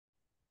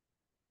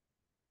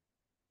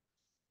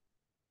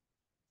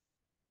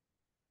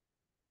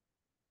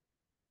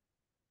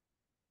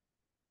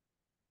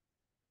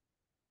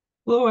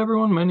Hello,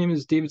 everyone. My name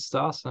is David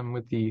Stoss. I'm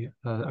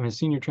a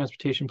senior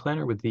transportation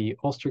planner with the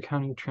Ulster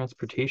County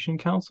Transportation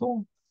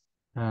Council,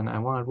 and I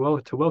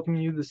wanted to welcome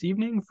you this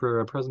evening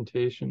for a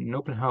presentation, an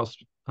open house,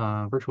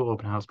 virtual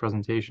open house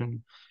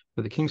presentation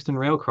for the Kingston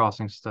Rail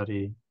Crossing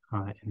Study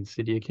in the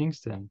city of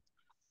Kingston.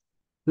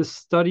 This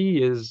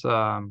study is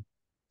a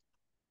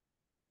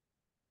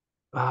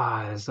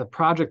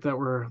project that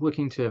we're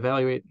looking to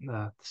evaluate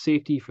the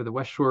safety for the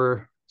West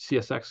Shore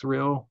CSX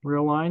rail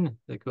line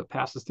that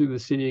passes through the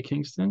city of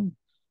Kingston.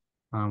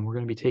 We're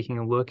going to be taking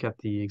a look at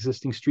the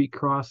existing street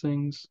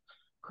crossings,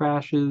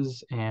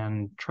 crashes,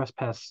 and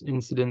trespass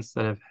incidents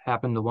that have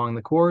happened along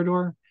the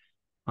corridor.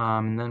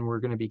 And then we're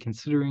going to be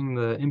considering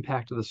the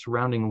impact of the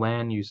surrounding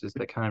land uses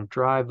that kind of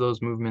drive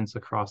those movements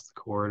across the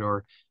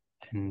corridor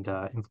and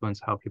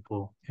influence how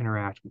people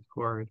interact with the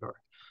corridor.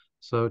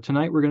 So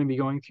tonight we're going to be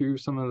going through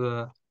some of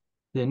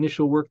the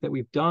initial work that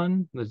we've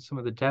done, some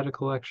of the data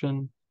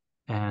collection,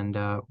 and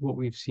what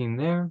we've seen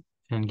there,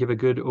 and give a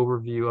good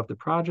overview of the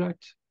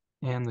project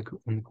and the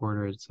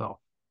corridor itself.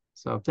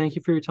 So thank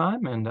you for your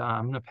time, and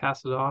I'm going to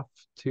pass it off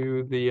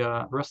to the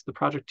rest of the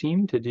project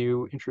team to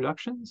do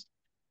introductions.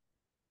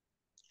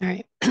 All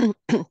right.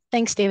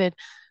 Thanks, David.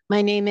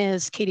 My name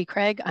is Katie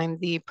Craig. I'm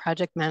the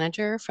project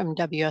manager from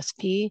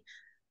WSP.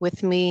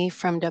 With me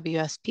from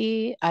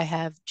WSP, I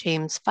have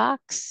James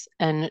Fox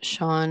and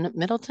Sean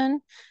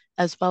Middleton,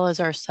 as well as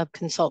our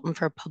subconsultant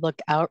for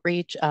public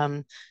outreach,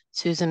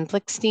 Susan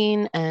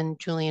Blickstein, and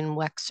Julian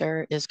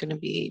Wexer is going to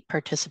be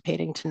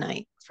participating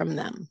tonight from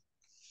them.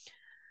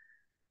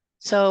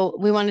 So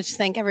we wanted to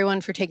thank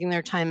everyone for taking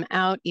their time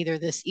out either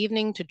this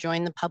evening to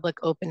join the public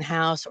open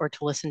house or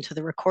to listen to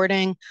the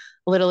recording.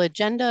 A little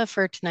agenda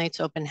for tonight's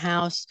open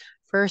house.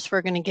 First,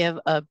 we're going to give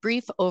a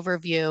brief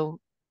overview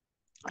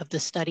of the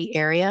study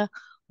area,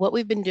 what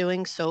we've been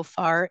doing so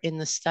far in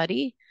the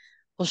study.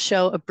 We'll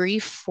show a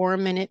brief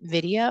 4-minute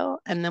video,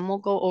 and then we'll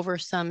go over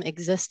some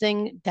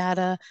existing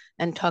data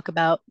and talk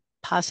about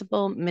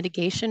possible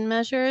mitigation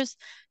measures.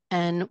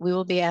 And we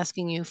will be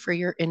asking you for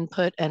your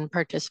input and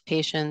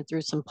participation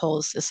through some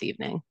polls this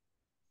evening.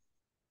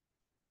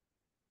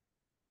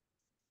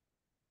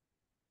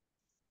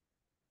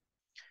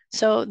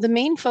 So the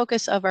main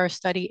focus of our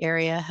study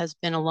area has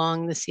been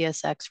along the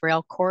CSX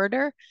rail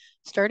corridor,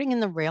 starting in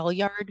the rail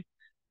yard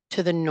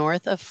to the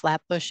north of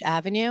Flatbush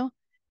Avenue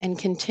and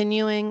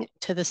continuing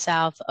to the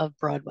south of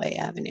Broadway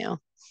Avenue.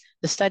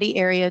 The study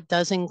area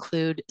does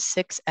include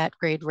 6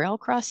 at-grade rail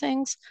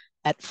crossings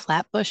at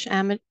Flatbush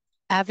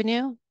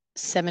Avenue,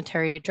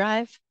 Cemetery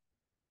Drive,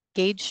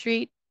 Gage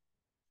Street,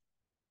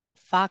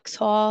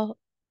 Foxhall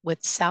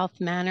with South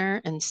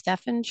Manor and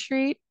Stephen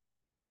Street,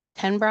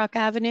 Tenbrock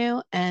Avenue,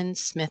 and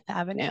Smith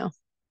Avenue.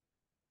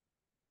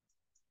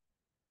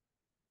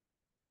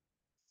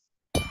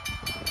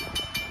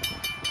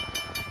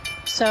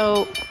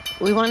 So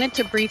we wanted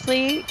to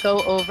briefly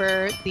go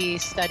over the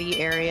study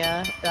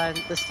area,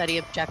 the study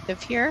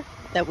objective here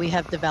that we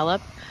have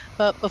developed.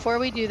 But before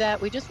we do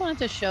that, we just wanted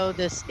to show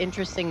this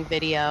interesting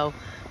video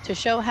to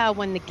show how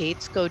when the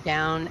gates go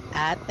down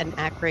at an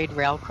at-grade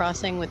rail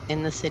crossing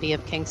within the city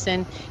of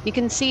Kingston, you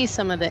can see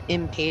some of the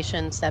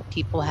impatience that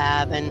people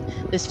have. And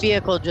this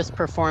vehicle just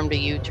performed a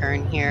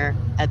U-turn here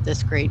at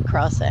this grade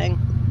crossing.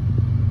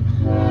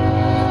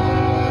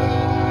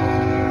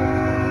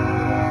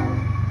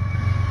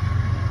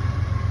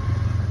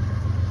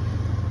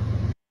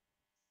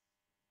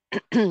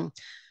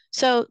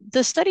 So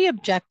the study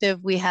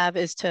objective we have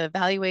is to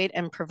evaluate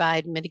and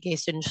provide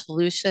mitigation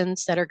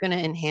solutions that are going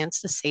to enhance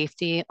the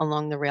safety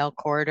along the rail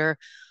corridor,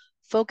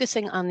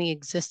 focusing on the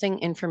existing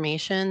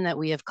information that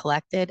we have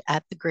collected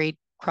at the grade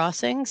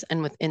crossings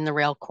and within the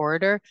rail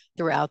corridor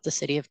throughout the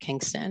city of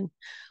Kingston.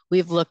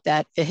 We've looked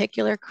at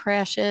vehicular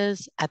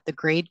crashes at the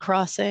grade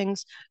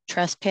crossings,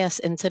 trespass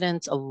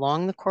incidents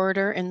along the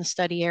corridor in the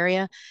study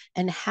area,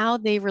 and how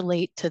they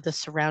relate to the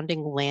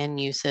surrounding land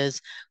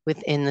uses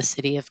within the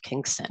city of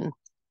Kingston.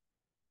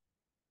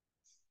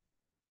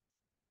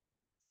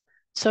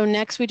 So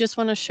next, we just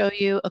want to show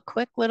you a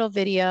quick little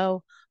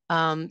video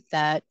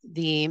that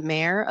the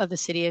mayor of the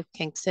city of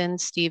Kingston,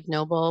 Steve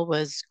Noble,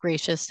 was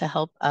gracious to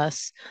help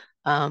us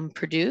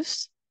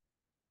produce.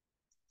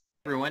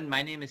 Everyone,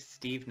 my name is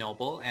Steve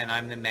Noble, and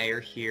I'm the mayor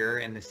here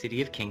in the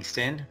city of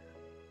Kingston.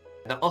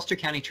 The Ulster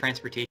County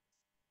Transportation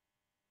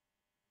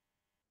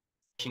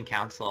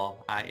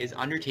Council is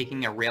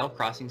undertaking a rail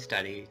crossing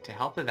study to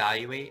help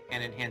evaluate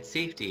and enhance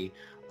safety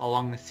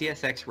along the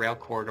CSX rail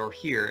corridor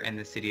here in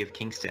the city of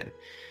Kingston.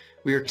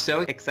 We are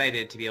so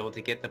excited to be able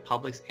to get the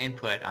public's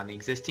input on the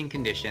existing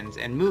conditions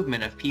and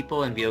movement of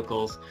people and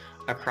vehicles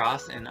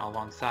across and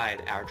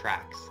alongside our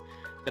tracks.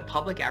 The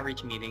public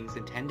outreach meetings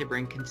intend to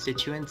bring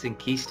constituents and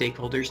key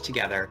stakeholders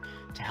together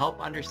to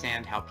help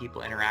understand how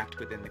people interact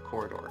within the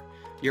corridor.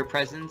 Your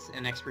presence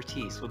and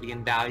expertise will be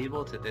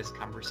invaluable to this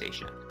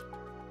conversation.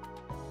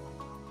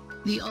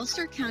 The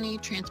Ulster County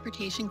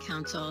Transportation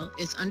Council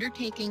is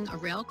undertaking a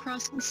rail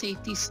crossing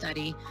safety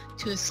study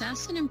to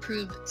assess and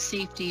improve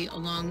safety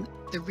along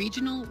the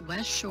regional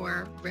West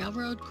Shore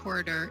Railroad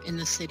corridor in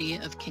the city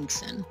of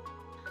Kingston.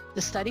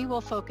 The study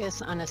will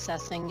focus on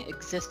assessing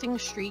existing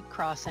street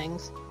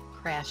crossings,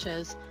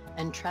 crashes,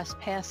 and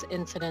trespass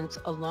incidents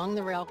along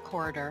the rail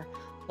corridor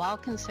while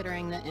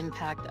considering the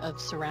impact of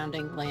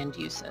surrounding land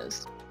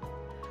uses.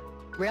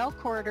 Rail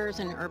corridors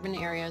in urban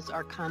areas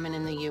are common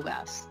in the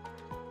U.S.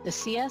 The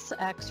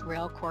CSX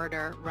rail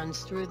corridor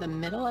runs through the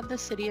middle of the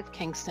city of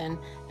Kingston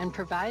and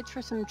provides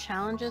for some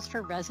challenges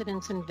for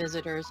residents and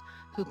visitors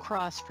who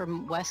cross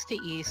from west to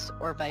east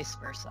or vice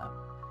versa.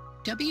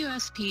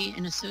 WSP,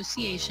 in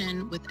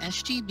association with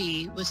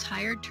SGB, was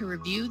hired to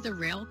review the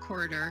rail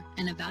corridor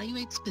and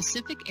evaluate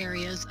specific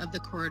areas of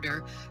the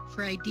corridor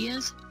for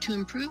ideas to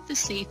improve the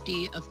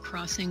safety of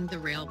crossing the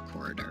rail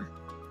corridor.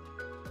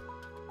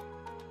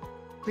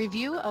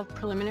 Review of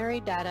preliminary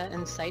data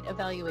and site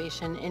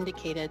evaluation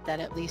indicated that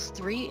at least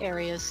 3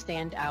 areas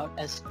stand out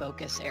as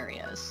focus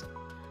areas.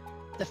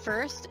 The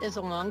first is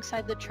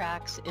alongside the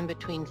tracks in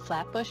between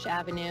Flatbush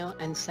Avenue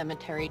and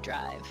Cemetery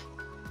Drive.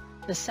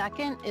 The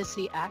second is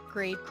the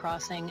at-grade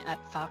crossing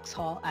at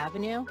Foxhall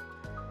Avenue.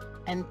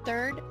 And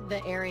third,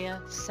 the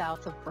area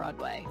south of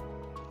Broadway.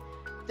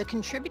 The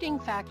contributing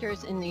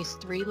factors in these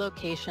 3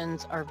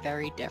 locations are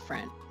very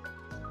different.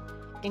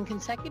 In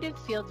consecutive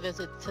field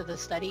visits to the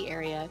study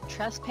area,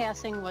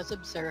 trespassing was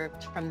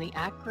observed from the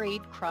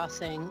at-grade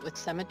crossing with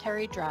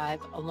Cemetery Drive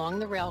along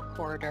the rail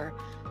corridor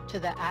to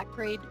the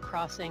at-grade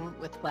crossing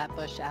with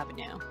Flatbush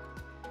Avenue.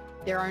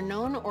 There are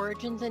known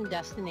origins and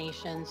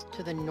destinations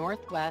to the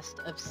northwest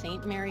of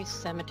St. Mary's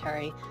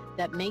Cemetery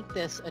that make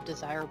this a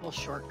desirable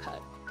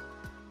shortcut.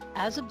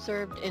 As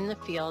observed in the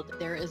field,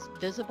 there is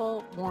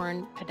visible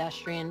worn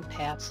pedestrian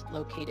paths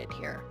located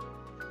here.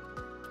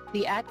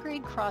 The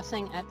at-grade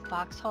crossing at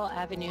Foxhall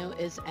Avenue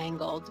is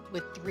angled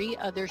with 3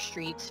 other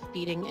streets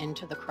feeding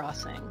into the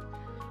crossing.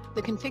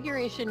 The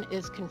configuration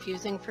is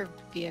confusing for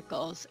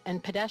vehicles,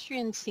 and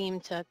pedestrians seem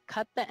to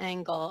cut the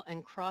angle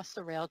and cross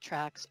the rail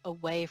tracks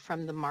away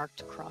from the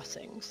marked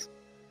crossings.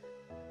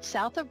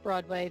 South of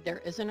Broadway,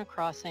 there isn't a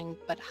crossing,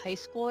 but high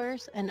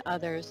schoolers and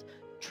others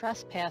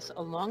trespass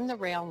along the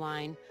rail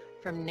line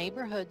from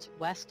neighborhoods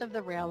west of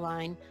the rail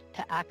line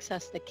to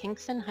access the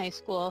Kingston High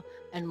School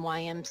and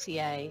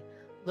YMCA,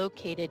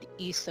 located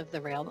east of the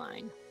rail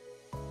line.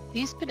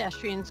 These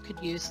pedestrians could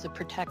use the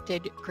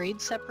protected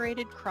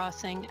grade-separated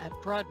crossing at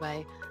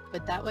Broadway,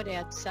 but that would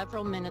add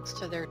several minutes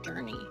to their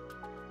journey.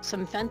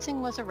 Some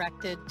fencing was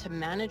erected to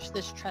manage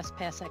this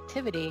trespass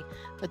activity,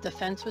 but the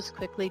fence was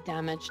quickly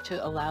damaged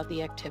to allow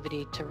the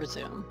activity to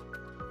resume.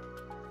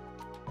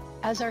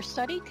 As our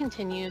study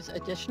continues,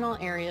 additional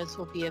areas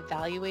will be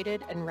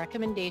evaluated and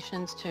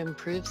recommendations to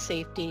improve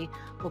safety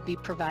will be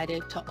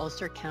provided to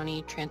Ulster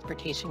County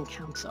Transportation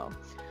Council.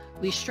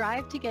 We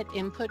strive to get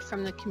input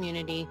from the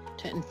community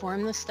to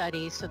inform the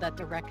study so that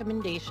the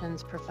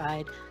recommendations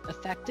provide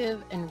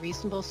effective and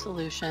reasonable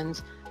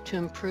solutions to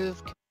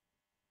improve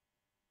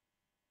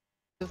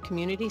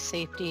community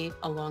safety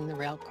along the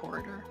rail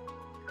corridor.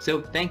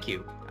 So thank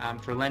you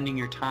for lending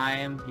your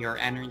time, your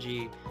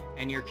energy,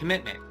 and your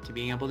commitment to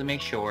being able to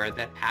make sure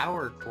that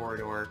our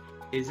corridor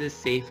is as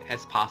safe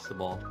as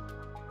possible.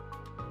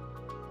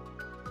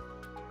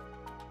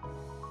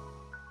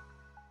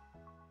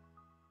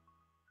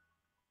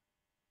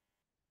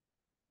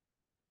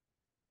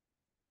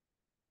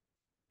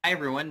 Hi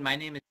everyone, my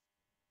name is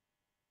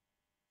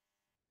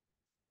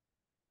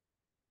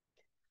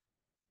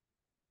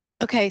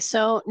Okay,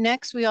 so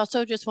next we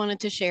also just wanted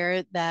to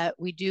share that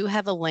we do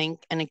have a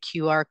link and a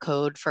QR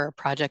code for a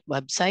project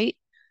website.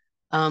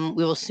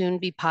 We will soon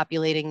be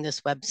populating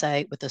this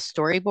website with a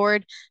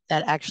storyboard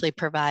that actually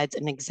provides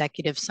an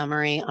executive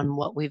summary on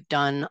what we've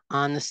done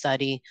on the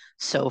study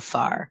so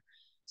far.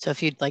 So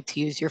if you'd like to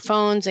use your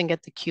phones and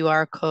get the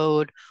QR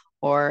code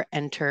or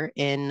enter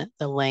in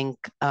the link,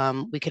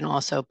 we can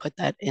also put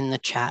that in the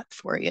chat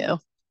for you.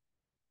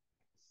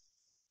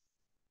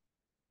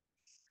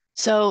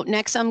 So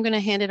next I'm going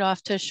to hand it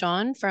off to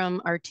Sean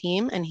from our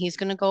team, and he's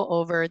going to go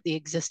over the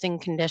existing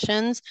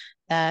conditions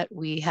that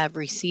we have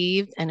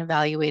received and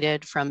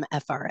evaluated from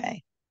FRA.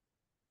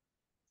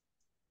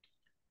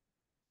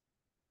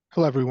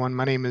 Hello, everyone.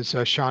 My name is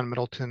Sean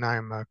Middleton.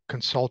 I'm a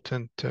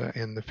consultant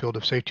in the field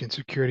of safety and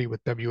security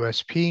with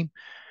WSP,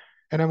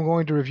 and I'm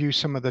going to review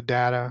some of the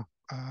data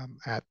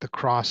at the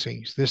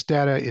crossings. This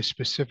data is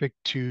specific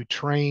to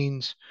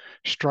trains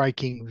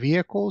striking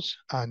vehicles,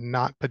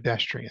 not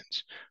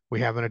pedestrians.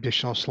 We have an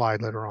additional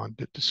slide later on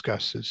that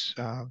discusses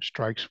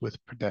strikes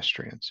with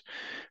pedestrians.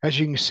 As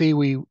you can see,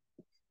 we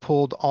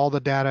pulled all the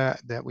data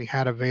that we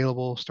had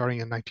available starting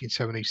in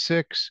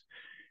 1976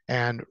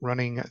 and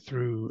running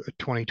through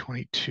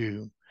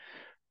 2022.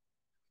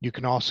 You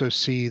can also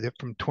see that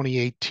from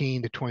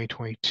 2018 to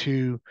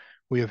 2022,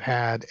 we have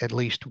had at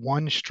least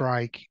 1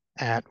 strike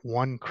at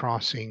 1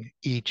 crossing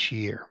each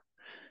year.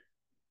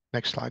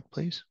 Next slide,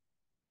 please.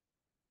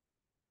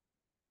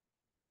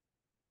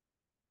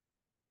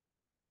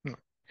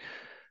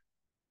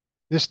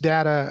 This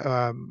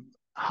data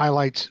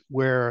highlights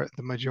where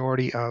the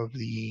majority of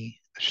the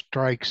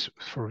strikes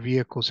for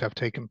vehicles have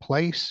taken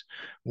place,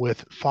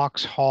 with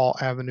Foxhall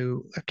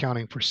Avenue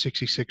accounting for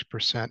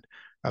 66%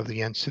 of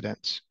the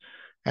incidents.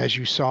 As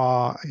you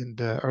saw in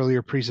the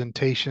earlier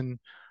presentation,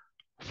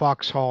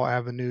 Foxhall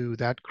Avenue,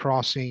 that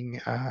crossing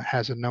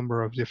has a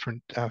number of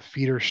different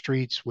feeder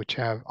streets which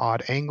have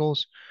odd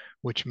angles,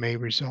 which may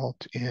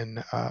result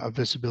in a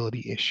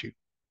visibility issue.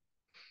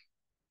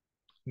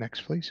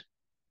 Next, please.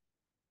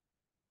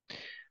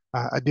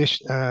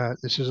 This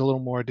is a little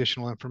more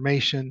additional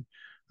information.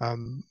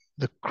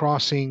 The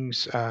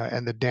crossings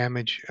and the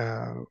damage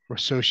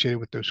associated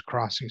with those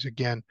crossings.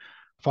 Again,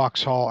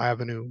 Foxhall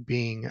Avenue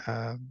being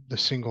the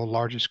single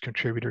largest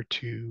contributor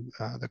to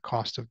the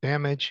cost of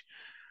damage,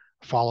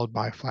 followed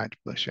by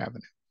Flatbush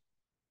Avenue.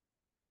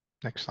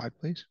 Next slide,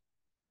 please.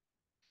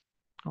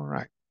 All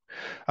right.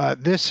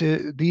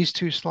 These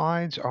two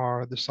slides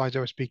are the slides I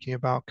was speaking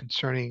about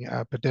concerning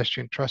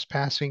pedestrian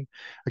trespassing.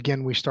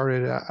 Again, we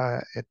started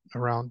at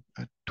around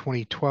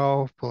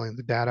 2012, pulling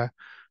the data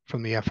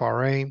from the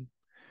FRA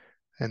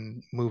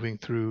and moving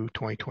through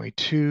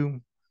 2022.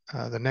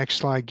 The next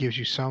slide gives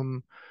you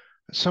some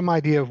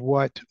idea of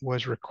what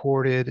was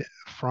recorded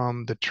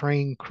from the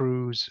train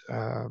crews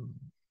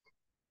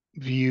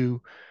view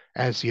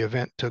as the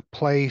event took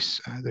place.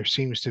 There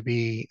seems to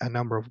be a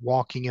number of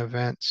walking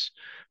events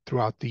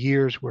throughout the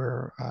years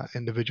where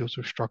individuals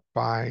are struck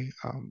by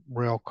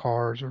rail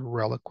cars or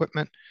rail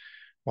equipment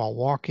while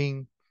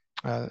walking,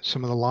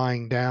 some of the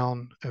lying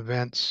down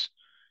events,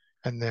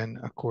 and then,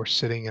 of course,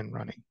 sitting and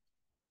running.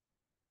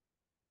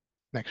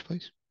 Next,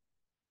 please.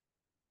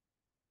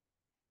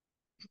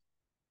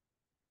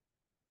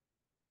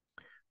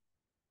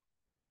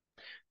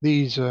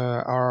 These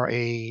are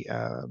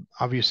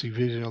obviously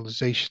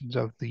visualizations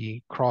of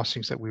the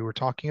crossings that we were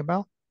talking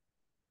about.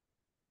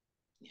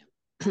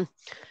 Yeah.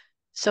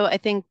 So I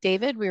think,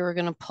 David, we were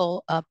going to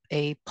pull up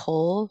a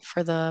poll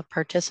for the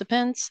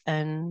participants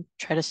and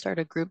try to start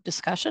a group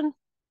discussion.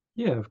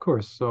 Yeah, of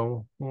course.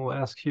 So we'll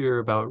ask here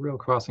about rail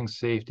crossing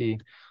safety.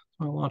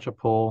 So I'll launch a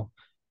poll.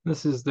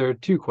 There are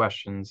two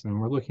questions,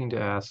 and we're looking to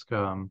ask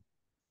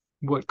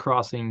what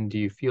crossing do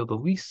you feel the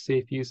least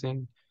safe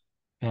using,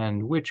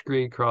 and which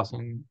grade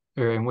crossing,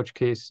 or in which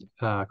case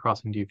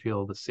crossing do you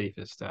feel the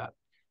safest at?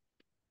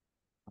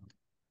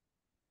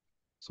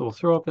 So we'll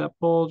throw up that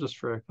poll just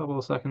for a couple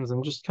of seconds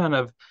and just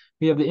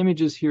we have the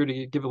images here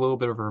to give a little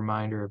bit of a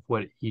reminder of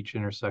what each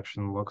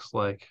intersection looks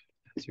like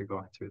as you're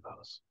going through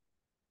those.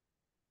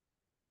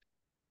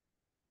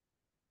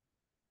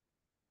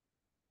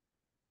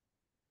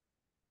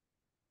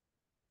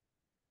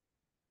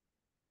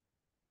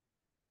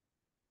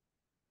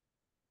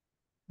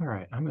 All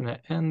right, I'm going to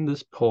end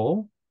this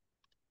poll.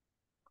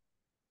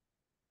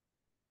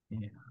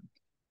 And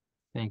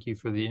thank you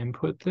for the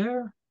input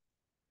there.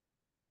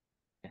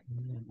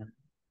 And then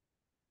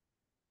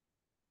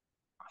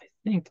I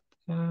think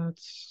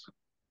that's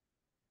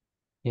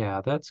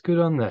good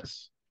on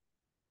this.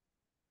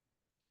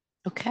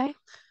 Okay.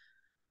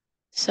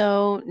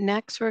 So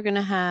next we're going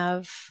to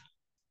have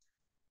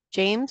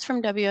James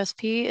from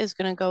WSP is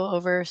going to go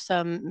over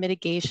some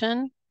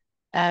mitigation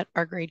at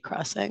our grade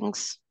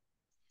crossings.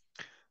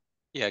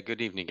 Yeah,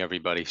 good evening,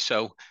 everybody.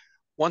 So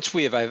once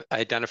we have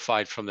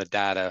identified from the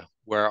data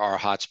where our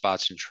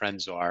hotspots and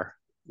trends are,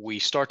 we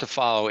start to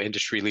follow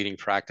industry-leading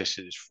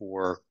practices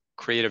for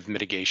creative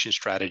mitigation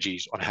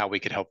strategies on how we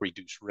could help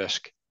reduce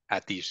risk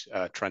at these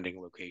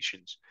trending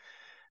locations.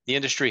 The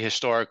industry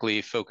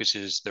historically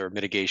focuses their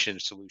mitigation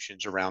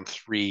solutions around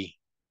three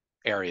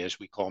areas.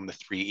 We call them the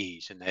 3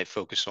 E's, and they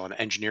focus on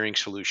engineering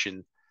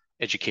solution,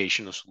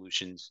 educational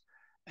solutions,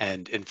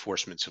 and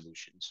enforcement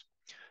solutions.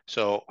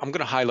 So I'm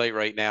going to highlight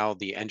right now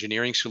the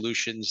engineering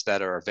solutions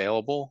that are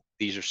available.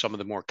 These are some of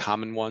the more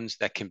common ones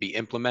that can be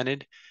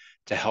implemented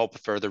to help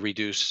further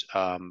reduce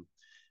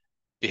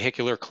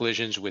vehicular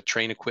collisions with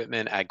train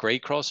equipment at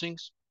grade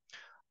crossings.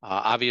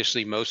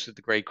 Obviously, most of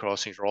the grade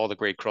crossings, or all the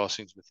grade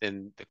crossings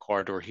within the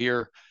corridor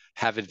here,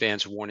 have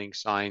advanced warning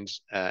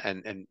signs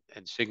and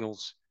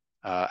signals,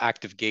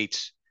 active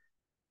gates,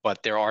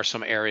 but there are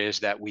some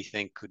areas that we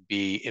think could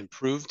be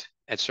improved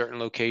at certain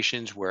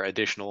locations where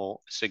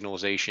additional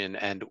signalization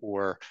and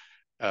or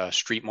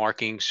street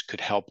markings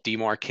could help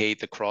demarcate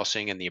the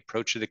crossing and the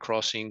approach to the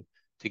crossing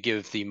to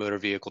give the motor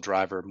vehicle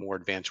driver more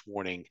advanced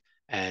warning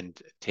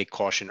and take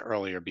caution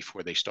earlier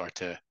before they start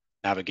to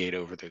navigate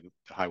over the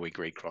highway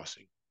grade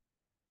crossing.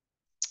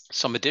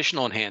 Some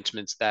additional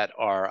enhancements that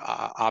are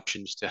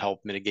options to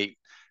help mitigate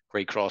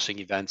grade crossing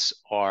events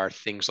are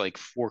things like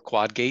 4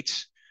 quad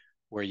gates,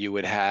 where you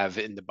would have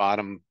in the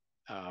bottom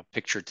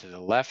picture to the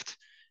left,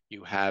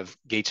 you have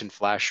gates and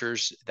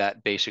flashers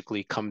that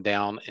basically come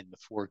down in the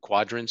 4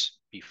 quadrants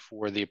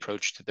before the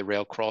approach to the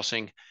rail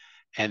crossing,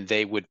 and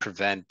they would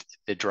prevent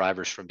the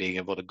drivers from being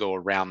able to go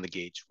around the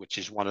gates, which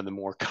is one of the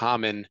more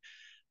common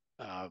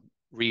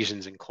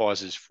reasons and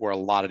causes for a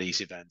lot of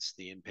these events.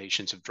 The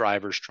impatience of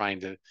drivers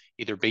trying to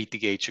either bait the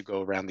gates or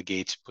go around the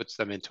gates puts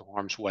them into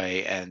harm's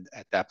way, and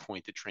at that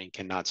point the train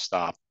cannot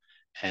stop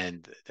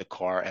and the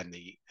car and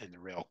the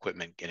rail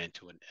equipment get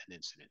into an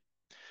incident.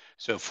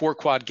 So 4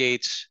 quad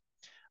gates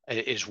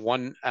is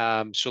one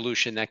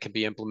solution that can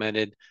be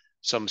implemented.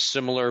 Some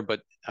similar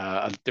but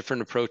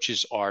different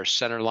approaches are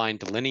centerline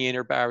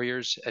delineator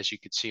barriers, as you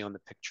can see on the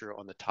picture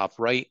on the top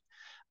right.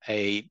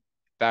 A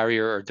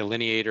barrier or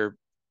delineator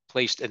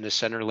placed in the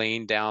center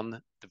lane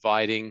down,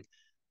 dividing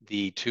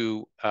the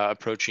two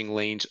approaching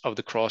lanes of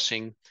the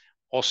crossing,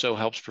 also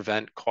helps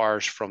prevent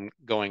cars from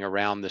going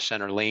around the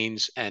center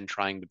lanes and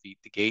trying to beat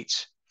the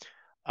gates.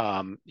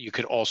 You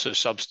could also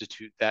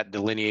substitute that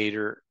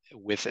delineator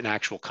with an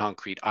actual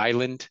concrete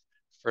island,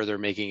 further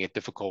making it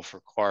difficult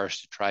for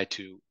cars to try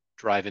to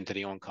drive into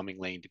the oncoming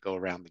lane to go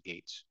around the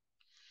gates.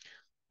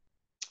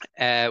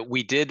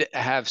 We did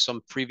have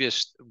some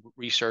previous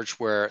research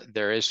where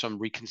there is some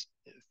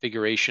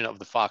reconfiguration of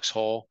the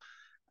Foxhall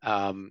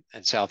and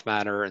South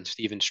Manor and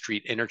Stevens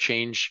Street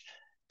interchange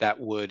that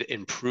would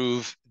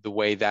improve the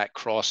way that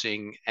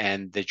crossing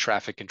and the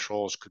traffic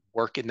controls could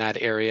work in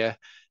that area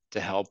to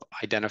help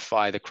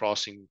identify the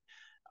crossing,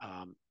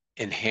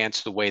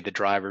 enhance the way the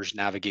drivers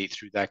navigate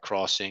through that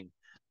crossing,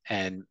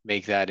 and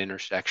make that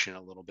intersection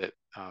a little bit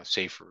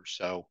safer.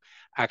 So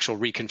actual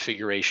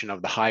reconfiguration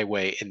of the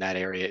highway in that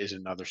area is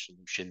another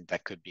solution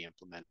that could be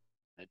implemented.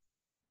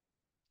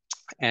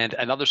 And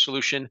another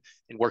solution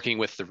in working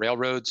with the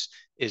railroads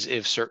is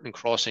if certain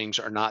crossings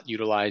are not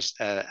utilized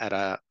at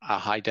a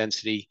high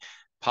density,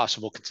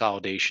 possible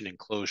consolidation and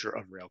closure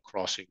of rail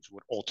crossings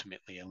would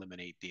ultimately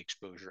eliminate the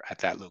exposure at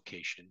that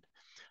location.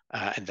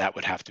 And that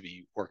would have to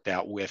be worked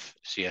out with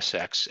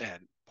CSX and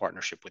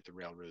partnership with the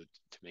railroad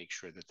to make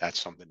sure that that's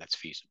something that's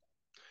feasible.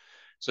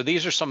 So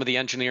these are some of the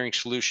engineering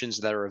solutions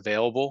that are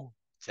available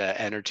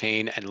to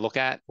entertain and look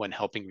at when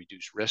helping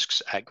reduce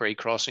risks at grade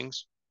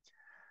crossings.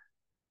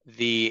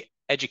 The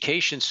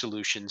education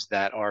solutions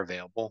that are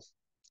available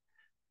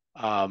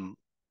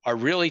are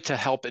really to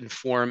help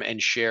inform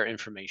and share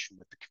information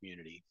with the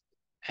community.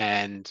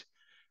 And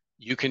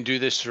you can do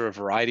this through a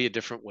variety of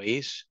different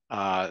ways.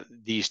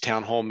 These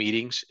town hall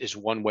meetings is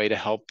one way to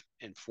help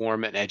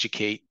inform and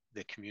educate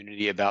the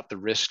community about the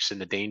risks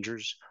and the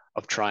dangers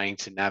of trying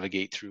to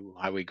navigate through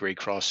highway grade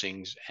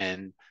crossings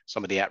and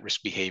some of the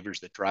at-risk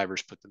behaviors that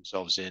drivers put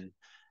themselves in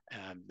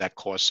that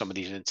cause some of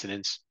these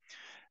incidents.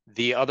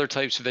 The other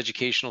types of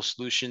educational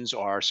solutions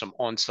are some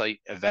on-site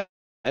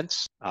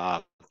events,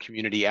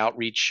 community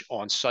outreach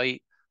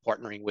on-site,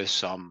 partnering with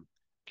some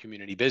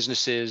community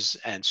businesses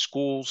and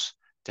schools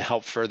to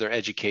help further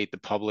educate the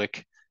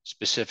public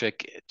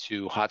specific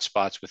to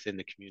hotspots within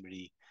the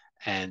community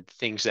and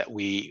things that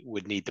we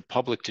would need the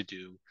public to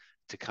do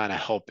to kind of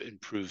help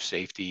improve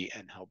safety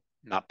and help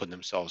not put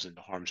themselves into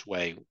harm's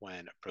way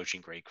when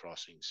approaching grade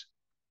crossings.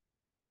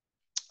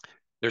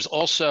 There's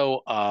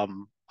also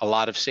a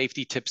lot of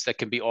safety tips that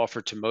can be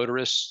offered to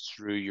motorists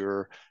through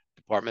your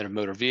Department of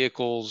Motor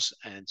Vehicles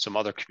and some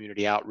other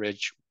community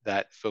outreach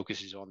that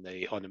focuses on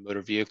the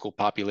motor vehicle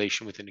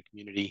population within the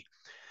community.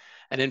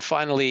 And then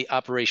finally,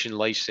 Operation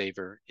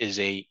Lifesaver is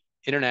a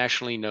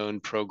internationally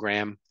known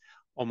program.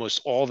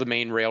 Almost all the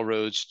main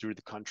railroads through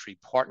the country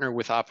partner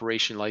with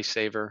Operation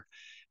Lifesaver,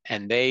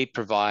 and they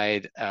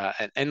provide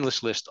an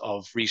endless list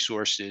of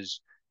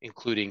resources,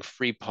 including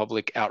free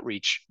public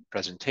outreach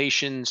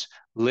presentations,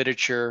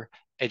 literature,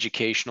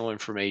 educational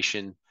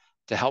information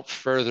to help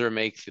further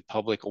make the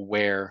public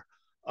aware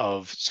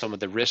of some of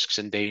the risks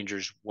and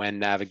dangers when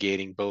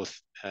navigating both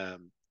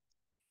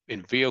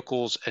in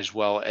vehicles as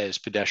well as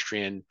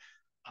pedestrian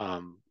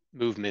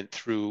movement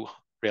through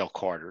rail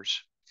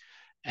corridors.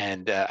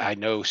 And I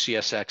know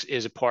CSX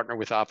is a partner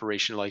with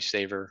Operation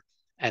Lifesaver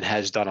and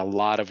has done a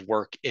lot of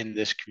work in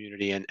this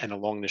community and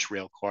along this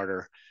rail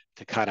corridor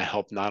to kind of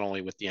help not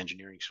only with the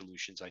engineering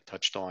solutions I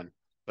touched on,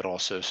 but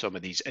also some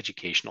of these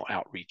educational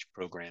outreach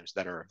programs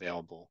that are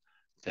available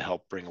to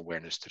help bring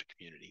awareness to the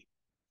community.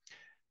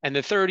 And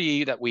the third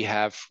E that we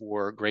have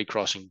for grade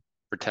crossing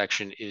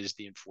protection is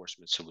the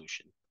enforcement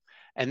solution.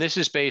 And this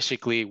is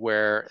basically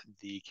where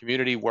the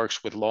community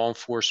works with law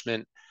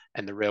enforcement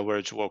and the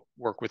railroads will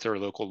work with their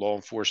local law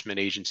enforcement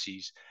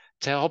agencies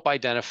to help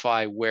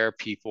identify where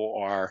people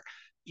are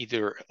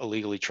either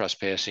illegally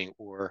trespassing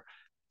or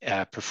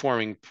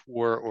performing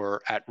poor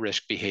or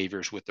at-risk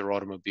behaviors with their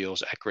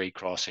automobiles at grade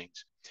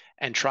crossings,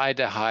 and try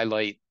to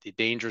highlight the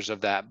dangers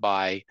of that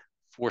by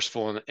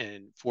forceful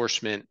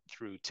enforcement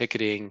through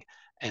ticketing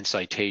and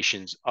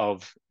citations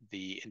of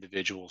the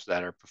individuals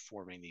that are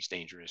performing these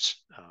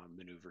dangerous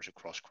maneuvers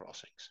across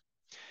crossings.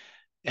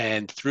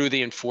 And through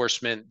the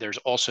enforcement, there's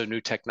also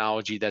new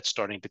technology that's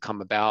starting to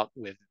come about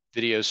with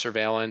video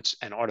surveillance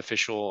and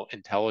artificial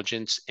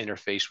intelligence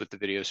interface with the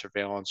video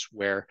surveillance,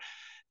 where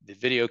the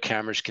video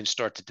cameras can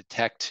start to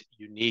detect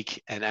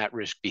unique and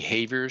at-risk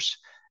behaviors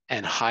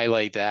and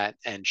highlight that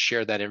and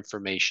share that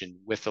information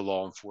with the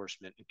law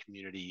enforcement and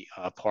community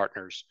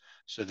partners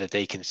so that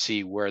they can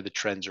see where the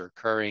trends are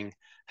occurring,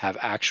 have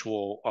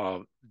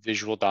actual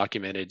visual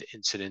documented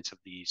incidents of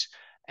these,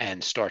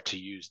 and start to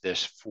use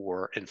this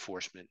for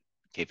enforcement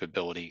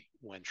capability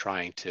when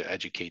trying to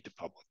educate the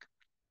public.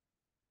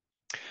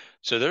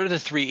 So there are the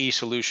 3E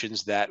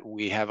solutions that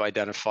we have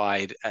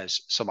identified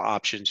as some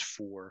options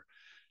for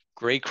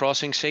grade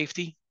crossing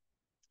safety.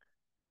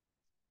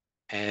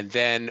 And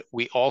then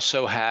we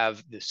also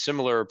have the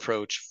similar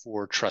approach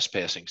for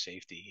trespassing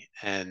safety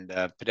and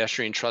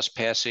pedestrian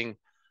trespassing,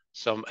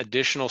 some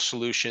additional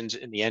solutions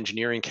in the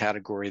engineering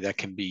category that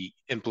can be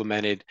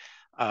implemented.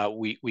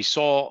 We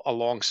saw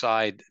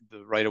alongside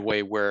the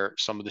right-of-way where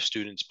some of the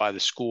students by the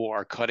school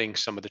are cutting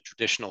some of the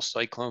traditional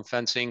cyclone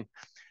fencing.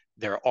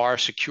 There are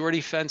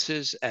security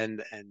fences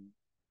and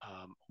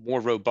more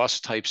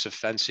robust types of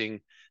fencing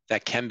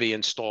that can be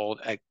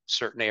installed at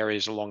certain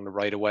areas along the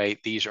right-of-way.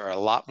 These are a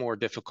lot more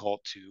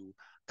difficult to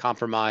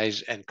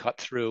compromise and cut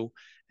through,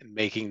 and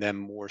making them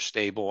more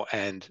stable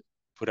and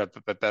put up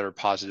a better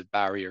positive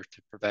barrier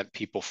to prevent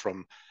people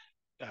from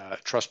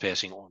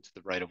trespassing onto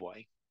the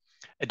right-of-way.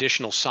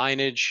 Additional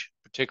signage,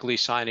 particularly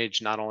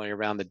signage not only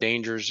around the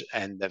dangers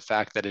and the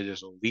fact that it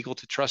is illegal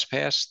to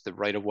trespass. The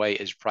right-of-way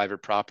is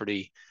private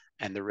property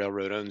and the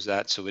railroad owns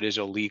that, so it is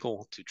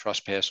illegal to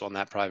trespass on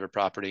that private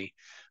property.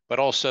 But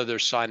also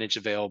there's signage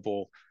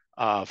available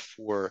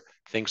for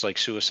things like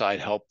suicide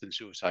help and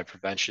suicide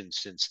prevention,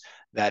 since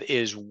that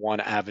is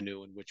one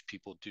avenue in which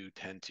people do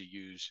tend to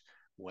use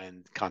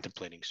when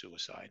contemplating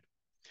suicide.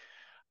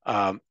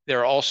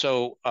 There are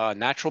also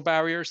natural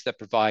barriers that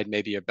provide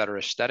maybe a better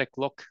aesthetic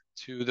look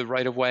to the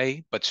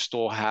right-of-way, but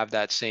still have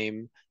that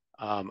same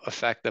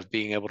effect of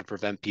being able to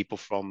prevent people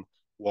from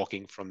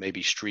walking from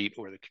maybe street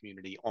or the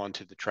community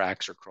onto the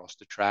tracks or across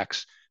the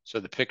tracks.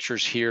 So the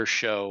pictures here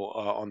show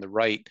on the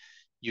right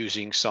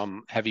using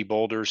some heavy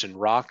boulders and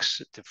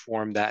rocks to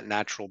form that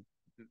natural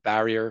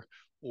barrier,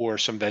 or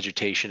some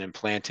vegetation and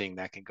planting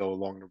that can go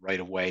along the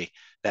right-of-way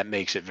that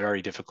makes it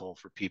very difficult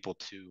for people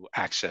to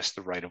access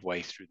the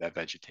right-of-way through that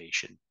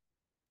vegetation.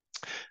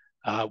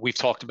 We've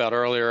talked about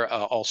earlier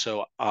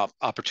also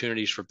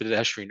opportunities for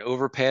pedestrian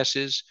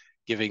overpasses,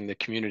 giving the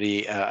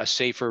community a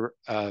safer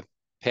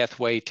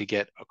pathway to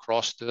get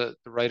across the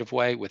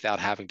right-of-way without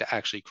having to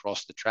actually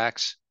cross the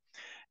tracks.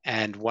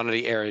 And one of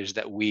the areas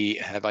that we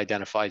have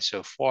identified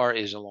so far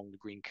is along the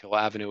Greenkill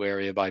Avenue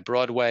area by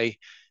Broadway,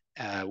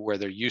 where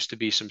there used to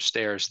be some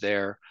stairs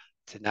there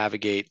to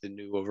navigate the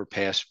new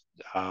overpass.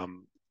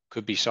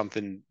 Could be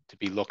something to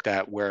be looked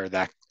at where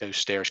those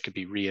stairs could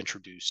be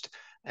reintroduced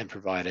and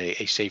provide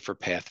a safer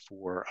path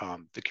for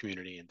the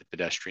community and the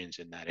pedestrians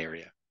in that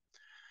area.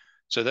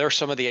 So there are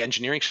some of the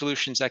engineering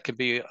solutions that could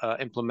be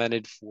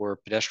implemented for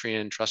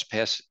pedestrian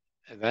trespass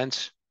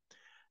events.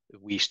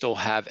 We still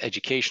have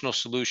educational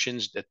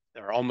solutions that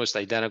are almost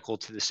identical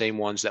to the same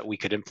ones that we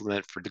could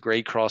implement for the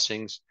grade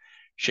crossings,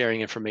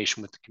 sharing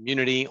information with the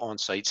community,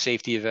 on-site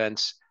safety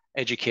events,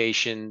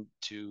 education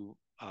to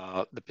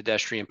the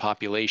pedestrian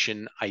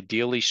population.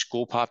 Ideally,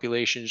 school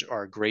populations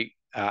are a great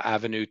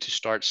avenue to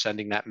start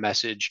sending that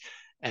message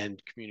and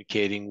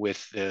communicating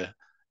with the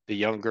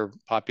younger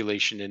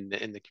population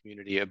in the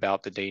community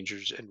about the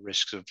dangers and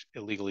risks of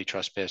illegally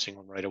trespassing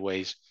on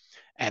right-of-ways.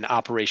 And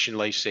Operation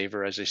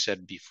Lifesaver, as I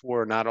said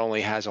before, not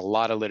only has a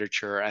lot of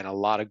literature and a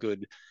lot of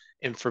good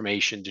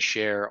information to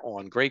share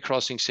on grade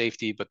crossing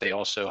safety, but they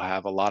also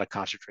have a lot of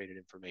concentrated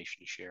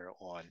information to share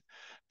on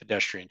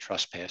pedestrian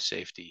trespass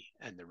safety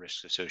and the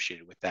risks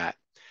associated with that.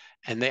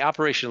 And the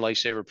Operation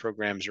Lifesaver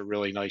programs are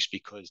really nice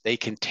because they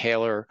can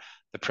tailor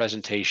the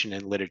presentation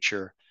and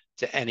literature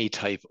to any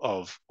type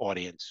of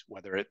audience,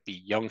 whether it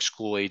be young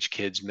school age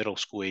kids, middle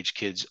school age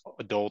kids,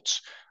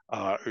 adults,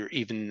 or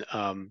even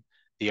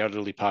the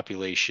elderly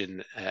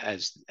population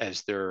as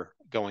they're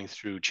going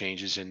through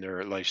changes in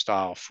their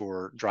lifestyle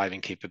for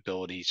driving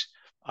capabilities.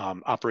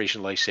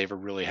 Operation Lifesaver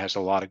really has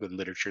a lot of good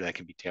literature that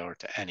can be tailored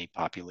to any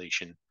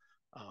population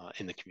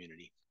in the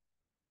community.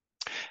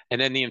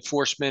 And then the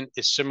enforcement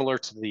is similar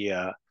to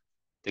the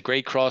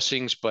grade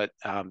crossings, but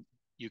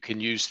you can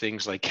use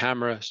things like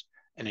cameras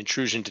and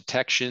intrusion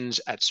detections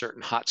at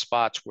certain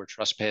hotspots where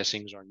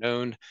trespassings are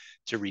known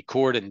to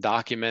record and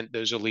document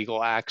those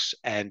illegal acts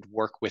and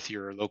work with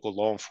your local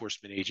law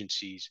enforcement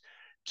agencies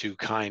to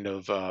kind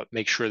of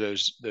make sure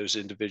those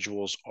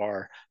individuals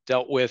are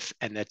dealt with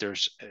and that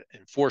there's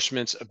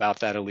enforcements about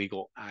that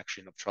illegal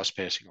action of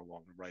trespassing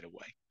along the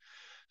right-of-way.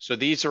 So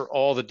these are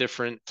all the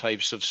different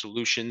types of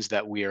solutions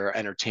that we are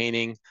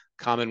entertaining,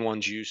 common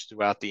ones used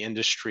throughout the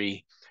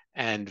industry,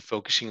 and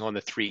focusing on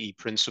the 3E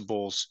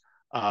principles.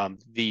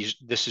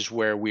 This is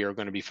where we are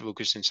going to be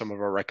focusing some of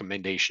our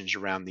recommendations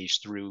around these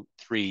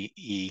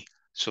 3E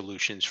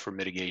solutions for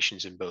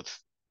mitigations in both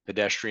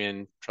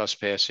pedestrian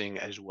trespassing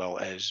as well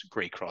as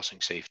grade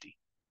crossing safety.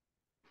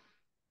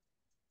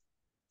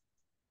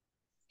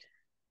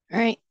 All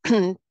right.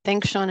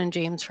 Thanks, Sean and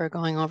James, for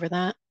going over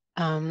that.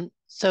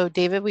 So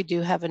David, we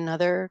do have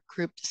another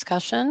group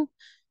discussion,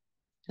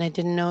 and I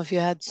didn't know if you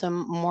had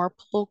some more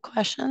poll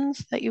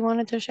questions that you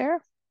wanted to share.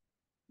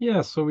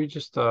 Yeah, so we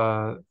just, in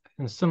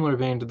a similar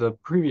vein to the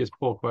previous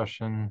poll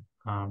question,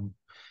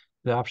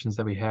 the options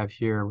that we have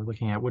here, we're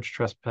looking at which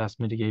trespass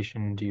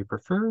mitigation do you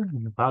prefer,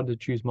 and allowed to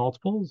choose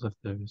multiples if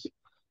there's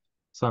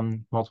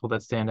some multiple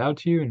that stand out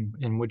to you,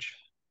 and which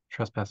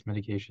trespass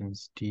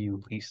mitigations do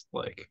you least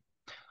like.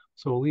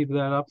 So we'll leave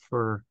that up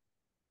for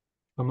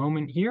a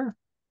moment here,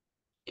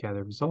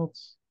 gather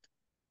results.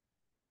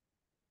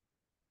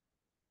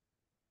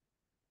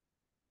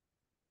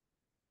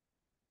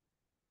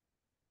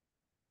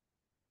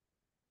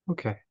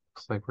 Okay,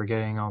 looks like we're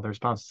getting all the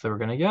responses that we're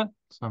going to get.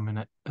 So I'm going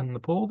to end the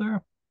poll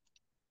there.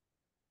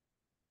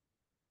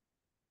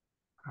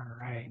 All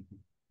right.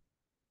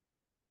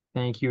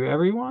 Thank you,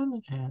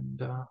 everyone,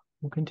 and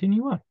we'll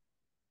continue on.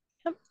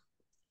 Yep.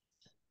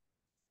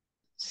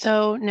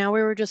 So now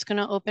we were just going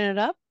to open it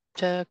up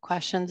to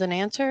questions and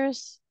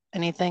answers.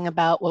 Anything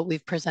about what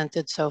we've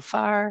presented so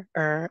far,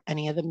 or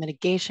any of the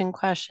mitigation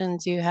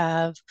questions you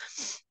have,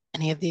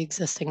 any of the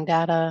existing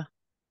data?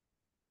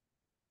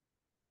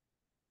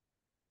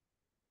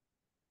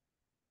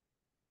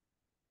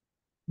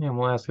 And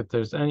we'll ask if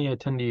there's any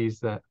attendees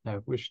that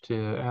wish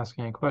to ask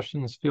any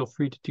questions, feel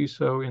free to do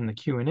so in the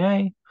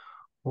Q&A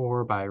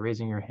or by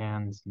raising your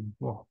hands, and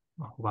we'll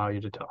allow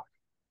you to talk.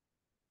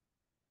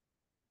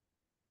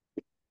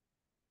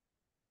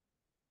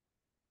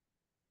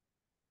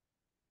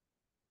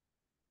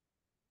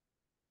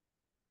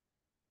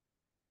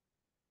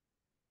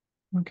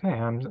 Okay,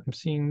 I'm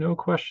seeing no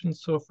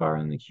questions so far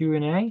in the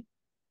Q&A.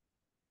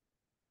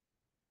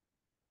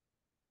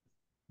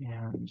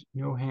 And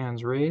no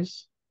hands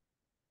raised.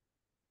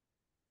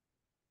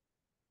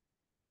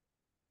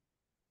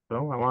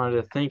 So I wanted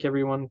to thank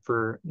everyone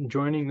for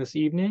joining this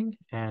evening.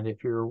 And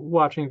if you're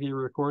watching the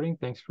recording,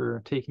 thanks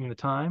for taking the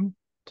time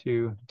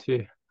to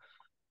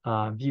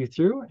view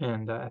through.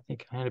 And I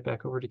think I hand it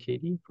back over to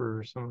Katie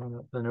for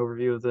an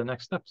overview of the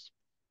next steps.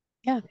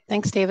 Yeah,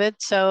 thanks, David.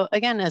 So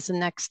again, as the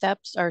next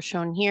steps are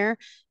shown here,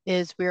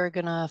 is we're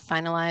going to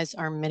finalize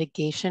our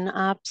mitigation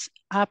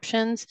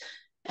options.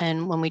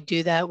 And when we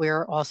do that,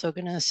 we're also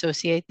going to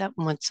associate that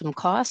with some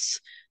costs.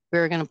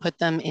 We're going to put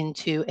them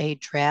into a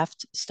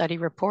draft study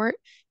report,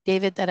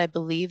 David, that I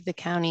believe the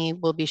county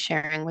will be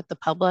sharing with the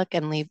public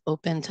and leave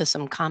open to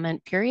some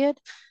comment period.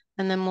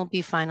 And then we'll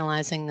be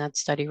finalizing that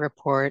study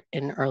report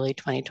in early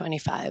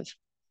 2025.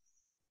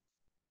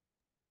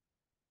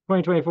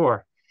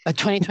 2024.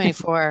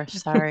 2024,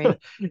 sorry.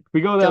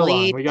 We go that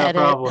long, we got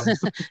edit, problems.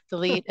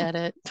 delete,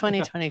 edit,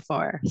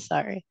 2024,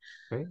 sorry.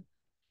 Great.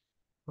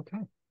 Okay.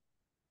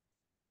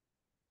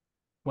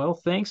 Well,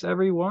 thanks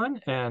everyone.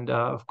 And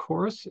of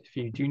course, if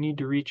you do need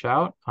to reach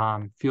out,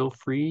 feel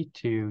free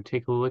to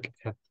take a look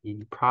at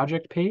the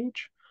project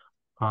page.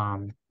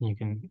 You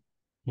can,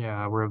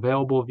 yeah, we're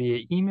available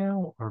via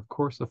email or of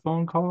course a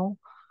phone call.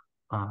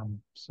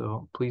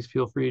 So please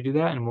feel free to do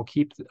that, and we'll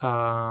keep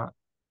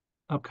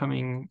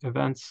upcoming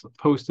events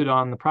posted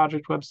on the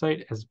project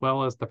website as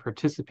well as the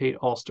Participate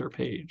Ulster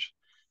page.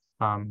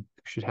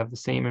 Should have the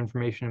same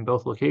information in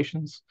both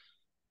locations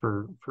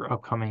for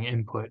upcoming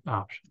input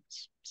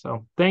options.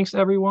 So thanks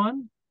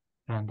everyone,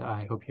 and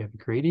I hope you have a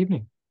great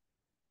evening.